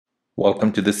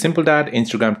Welcome to the Simple Dad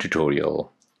Instagram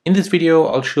tutorial. In this video,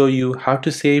 I'll show you how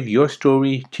to save your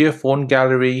story to your phone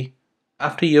gallery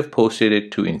after you've posted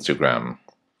it to Instagram.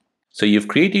 So you've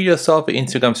created yourself an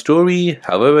Instagram story,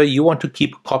 however, you want to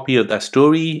keep a copy of that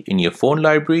story in your phone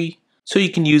library so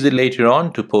you can use it later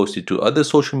on to post it to other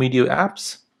social media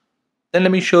apps. Then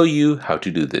let me show you how to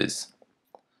do this.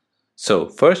 So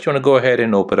first you want to go ahead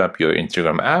and open up your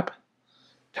Instagram app,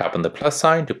 tap on the plus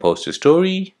sign to post a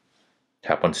story,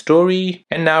 tap on story,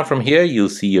 and now from here you'll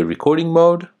see your recording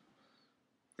mode.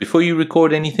 Before you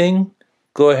record anything,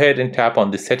 go ahead and tap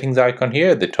on the settings icon here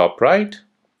at the top right.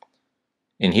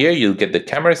 In here you'll get the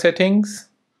camera settings,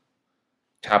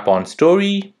 tap on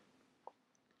story,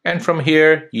 and from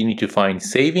here you need to find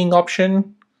saving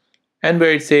option, and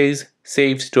where it says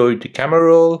save story to camera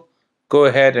roll, go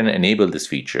ahead and enable this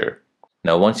feature.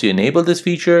 Now once you enable this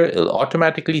feature, it'll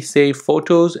automatically save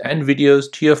photos and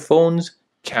videos to your phone's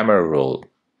camera roll.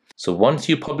 So once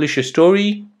you publish a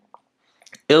story,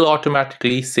 it'll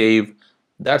automatically save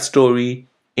that story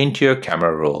into your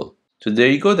camera roll. So there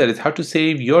you go, that is how to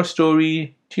save your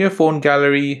story to your phone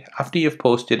gallery after you've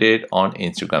posted it on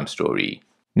Instagram story.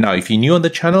 Now if you're new on the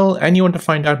channel and you want to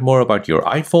find out more about your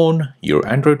iPhone, your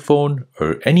Android phone,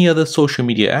 or any other social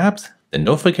media apps, then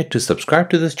don't forget to subscribe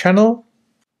to this channel.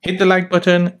 Hit the like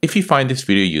button if you find this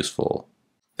video useful.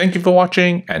 Thank you for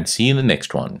watching and see you in the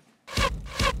next one.